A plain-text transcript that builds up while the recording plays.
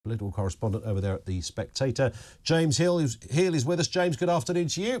political correspondent over there at The Spectator. James Heale is with us. James, good afternoon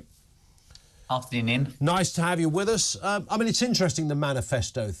to you. Afternoon, Ian. Nice to have you with us. I mean, it's interesting, the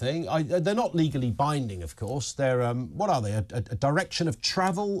manifesto thing. They're not legally binding, of course. They're, what are they, a direction of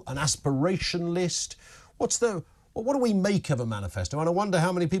travel, an aspiration list? What do we make of a manifesto? And I wonder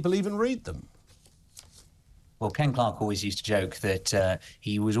how many people even read them. Well, Ken Clarke always used to joke that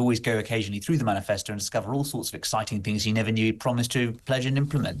he would always go occasionally through the manifesto and discover all sorts of exciting things he never knew he'd promised to pledge and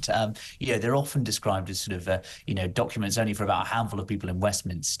implement. They're often described as sort of, documents only for about a handful of people in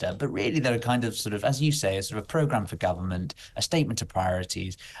Westminster. But really, they're a kind of sort of, as you say, a sort of a programme for government, a statement of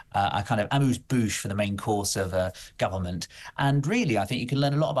priorities, a kind of amuse-bouche for the main course of government. And really, I think you can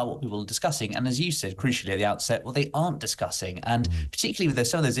learn a lot about what people are discussing. And as you said, crucially at the outset, well, they aren't discussing. And particularly with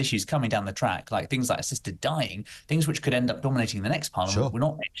some of those issues coming down the track, like things like assisted dying, things which could end up dominating the next parliament, sure, we're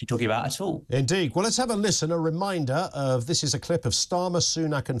not actually talking about at all. Indeed. Well, let's have a listen, a reminder of, this is a clip of Starmer,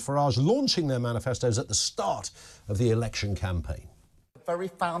 Sunak and Farage launching their manifestos at the start of the election campaign. The very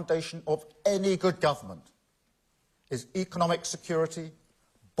foundation of any good government is economic security,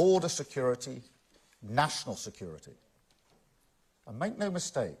 border security, national security. And make no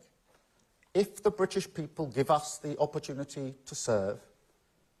mistake, if the British people give us the opportunity to serve,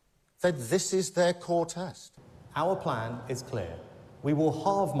 then this is their core test. Our plan is clear. We will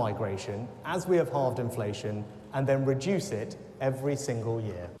halve migration as we have halved inflation and then reduce it every single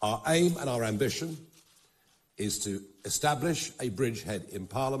year. Our aim and our ambition is to establish a bridgehead in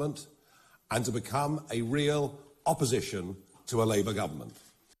Parliament and to become a real opposition to a Labour government.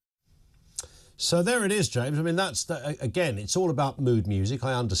 So there it is, James. I mean, again, it's all about mood music.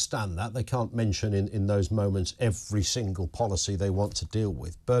 I understand that. They can't mention in those moments every single policy they want to deal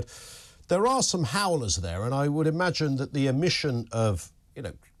with. But there are some howlers there, and I would imagine that the omission of,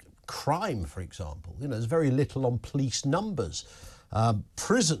 crime, for example, there's very little on police numbers,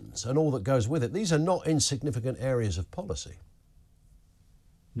 prisons and all that goes with it. These are not insignificant areas of policy.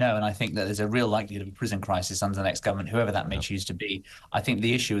 No, and I think that there's a real likelihood of a prison crisis under the next government, whoever that may choose to be. I think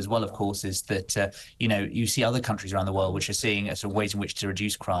the issue as well, of course, is that, you see other countries around the world which are seeing sort of ways in which to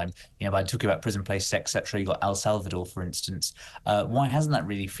reduce crime. By talking about prison places, etc., you've got El Salvador, for instance. Why hasn't that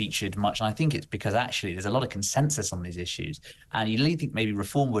really featured much? And I think it's because actually there's a lot of consensus on these issues. And you really think maybe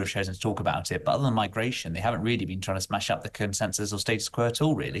Reform would have chosen to talk about it. But other than migration, they haven't really been trying to smash up the consensus or status quo at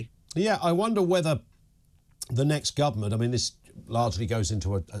all, really. Yeah, I wonder whether the next government, I mean, this largely goes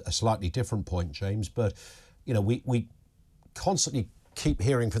into a slightly different point, James, but we constantly keep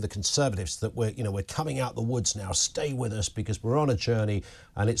hearing from the Conservatives that we're coming out the woods now, stay with us because we're on a journey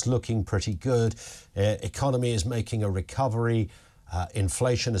and it's looking pretty good. Economy is making a recovery,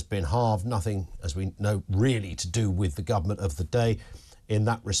 inflation has been halved, nothing, as we know, really to do with the government of the day in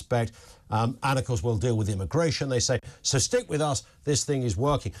that respect. And of course we'll deal with immigration, they say, so stick with us, this thing is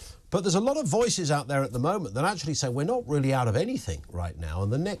working. But there's a lot of voices out there at the moment that actually say we're not really out of anything right now,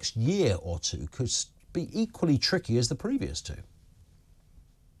 and the next year or two could be equally tricky as the previous two.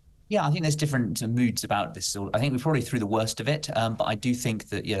 Yeah, I think there's different moods about this. I think we're probably through the worst of it, but I do think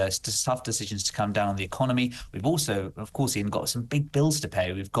that there's tough decisions to come down on the economy. We've also, of course, Ian, got some big bills to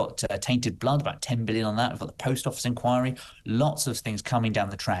pay. We've got tainted blood, about 10 billion on that. We've got the Post Office inquiry, lots of things coming down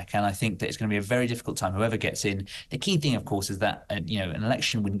the track, and I think that it's going to be a very difficult time, whoever gets in. The key thing, of course, is that an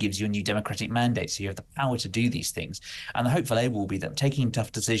election win gives you a new democratic mandate, so you have the power to do these things. And the hope for Labour will be that taking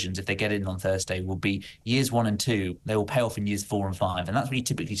tough decisions, if they get in on Thursday, will be years 1 and 2. They will pay off in years 4 and 5, and that's what you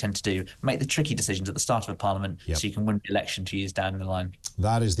typically tend to do. Make the tricky decisions at the start of a parliament, so you can win the election 2 years down the line.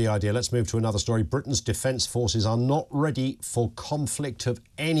 That is the idea. Let's move to another story. Britain's defence forces are not ready for conflict of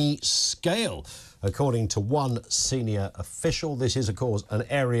any scale, according to one senior official. This is, of course, an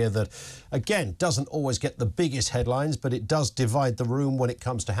area that, again, doesn't always get the biggest headlines, but it does divide the room when it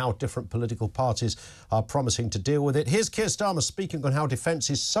comes to how different political parties are promising to deal with it. Here's Keir Starmer speaking on how defence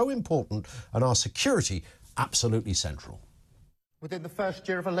is so important and our security absolutely central. Within the first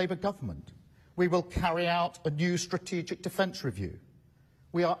year of a Labour government, we will carry out a new strategic defence review.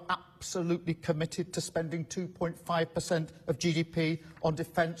 We are absolutely committed to spending 2.5% of GDP on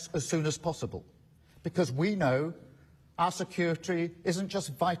defence as soon as possible, because we know our security isn't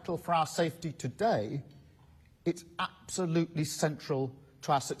just vital for our safety today, it's absolutely central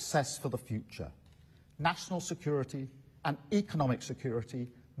to our success for the future. National security and economic security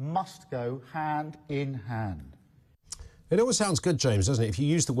must go hand in hand. It always sounds good, James, doesn't it? If you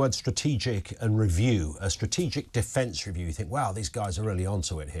use the word strategic and review, a strategic defence review, you think, wow, these guys are really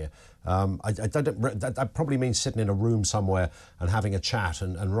onto it here. That probably means sitting in a room somewhere and having a chat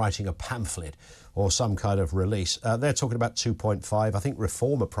and writing a pamphlet or some kind of release. They're talking about 2.5. I think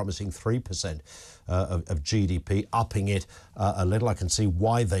Reform are promising 3% of GDP, upping it a little. I can see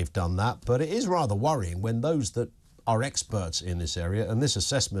why they've done that. But it is rather worrying when those that are experts in this area, and this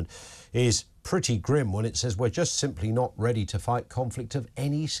assessment is pretty grim when it says we're just simply not ready to fight conflict of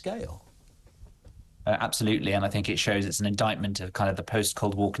any scale. Absolutely, and I think it shows it's an indictment of kind of the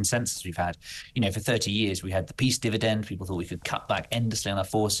post-Cold War consensus we've had. You know, for 30 years, we had the peace dividend. People thought we could cut back endlessly on our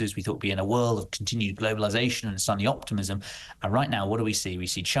forces. We thought we'd be in a world of continued globalization and sunny optimism. And right now, what do we see? We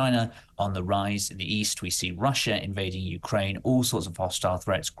see China on the rise in the east. We see Russia invading Ukraine, all sorts of hostile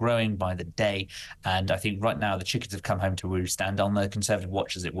threats growing by the day. And I think right now the chickens have come home to roost, and on the Conservative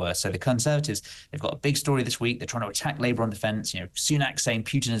watch, as it were. So the Conservatives, they've got a big story this week. They're trying to attack Labour on defence. You know, Sunak saying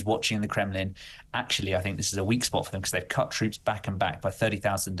Putin is watching in the Kremlin. Actually, I think this is a weak spot for them because they've cut troops back and back by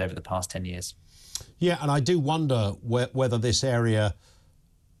 30,000 over the past 10 years. Yeah, and I do wonder whether this area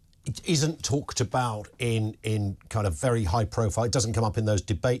isn't talked about in kind of very high profile. It doesn't come up in those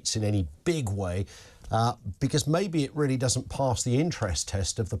debates in any big way because maybe it really doesn't pass the interest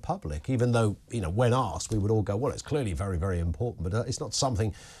test of the public, even though, you know, when asked, we would all go, well, it's clearly very, very important, but it's not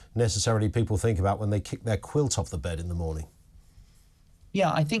something necessarily people think about when they kick their quilt off the bed in the morning. Yeah,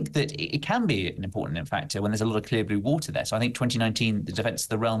 I think that it can be an important factor when there's a lot of clear blue water there. So I think 2019, the defence of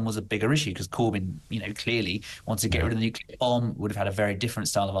the realm was a bigger issue because Corbyn, you know, clearly wanted to get rid of the nuclear bomb, would have had a very different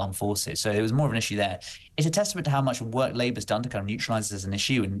style of armed forces. So it was more of an issue there. It's a testament to how much work Labour's done to kind of neutralise this as an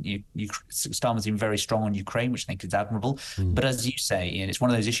issue. And Starmer's been very strong on Ukraine, which I think is admirable. But as you say, Ian, it's one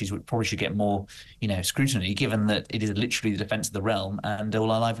of those issues which probably should get more, you know, scrutiny, given that it is literally the defence of the realm and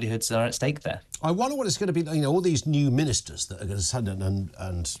all our livelihoods are at stake there. I wonder what it's going to be, you know, all these new ministers that are going to send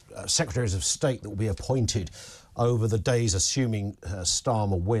and secretaries of state that will be appointed over the days, assuming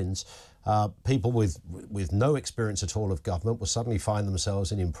Starmer wins. People with no experience at all of government will suddenly find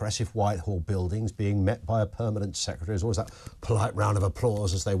themselves in impressive Whitehall buildings being met by a permanent secretary. There's always that polite round of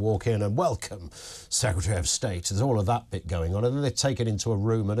applause as they walk in and welcome Secretary of State. There's all of that bit going on. And then they take it into a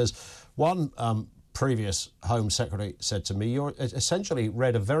room. And as one previous Home Secretary said to me, you're essentially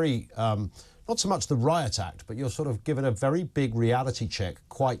read a very... not so much the Riot Act, but you're sort of given a very big reality check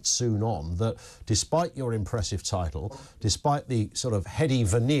quite soon on that despite your impressive title, despite the sort of heady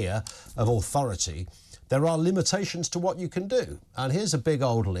veneer of authority, there are limitations to what you can do. And here's a big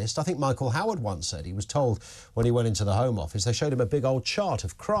old list. I think Michael Howard once said he was told when he went into the Home Office, they showed him a big old chart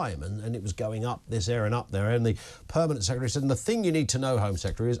of crime and it was going up this area and up there. And the permanent secretary said, and the thing you need to know, Home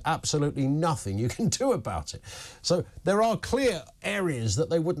Secretary, is absolutely nothing you can do about it. So there are clear areas that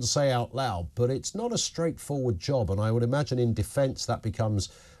they wouldn't say out loud, but it's not a straightforward job. And I would imagine in defence that becomes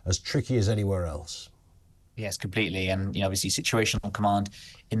as tricky as anywhere else. Yes, completely. And, you know, obviously situational command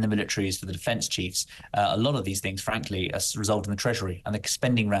in the military is for the defence chiefs. A lot of these things, frankly, are resolved in the Treasury, and the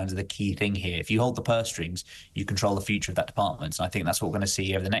spending rounds are the key thing here. If you hold the purse strings, you control the future of that department. And I think that's what we're going to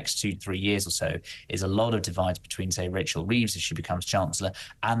see over the next 2 to 3 years or so, is a lot of divides between, say, Rachel Reeves, if she becomes Chancellor,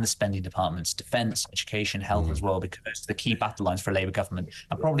 and the spending departments, defence, education, health as well, because those are the key battle lines for a Labour government,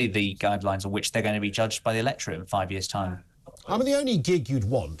 and probably the guidelines on which they're going to be judged by the electorate in 5 years' time. I mean, the only gig you'd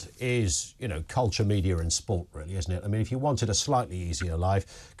want is, you know, culture, media and sport, really, isn't it? I mean, if you wanted a slightly easier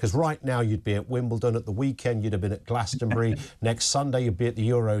life, because right now you'd be at Wimbledon, at the weekend you'd have been at Glastonbury, next Sunday you'd be at the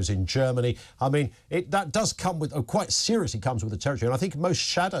Euros in Germany. I mean, that does come with, quite seriously comes with the territory. And I think most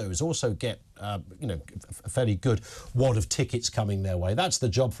shadows also get, you know, a fairly good wad of tickets coming their way. That's the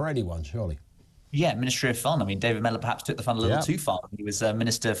job for anyone, surely. Yeah, Ministry of Fun. I mean, David Mellor perhaps took the fun a little too far. He was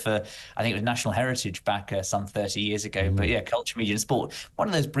Minister for, I think it was National Heritage back some 30 years ago. But yeah, culture, media and sport. One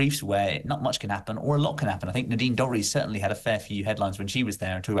of those briefs where not much can happen or a lot can happen. I think Nadine Dorries certainly had a fair few headlines when she was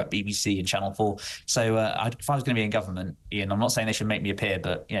there and talking about BBC and Channel 4. So if I was going to be in government, Ian, I'm not saying they should make me appear,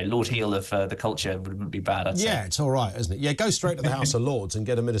 but, you know, Lord Heale of the culture wouldn't be bad, I'd say. Yeah, it's all right, isn't it? Yeah, go straight to the House of Lords and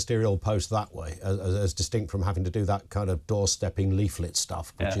get a ministerial post that way, as distinct from having to do that kind of doorstepping leaflet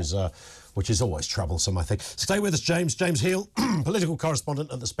stuff, which is always troublesome, I think. Stay with us, James. James Heale, political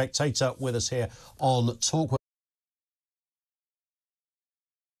correspondent at The Spectator, with us here on Talk.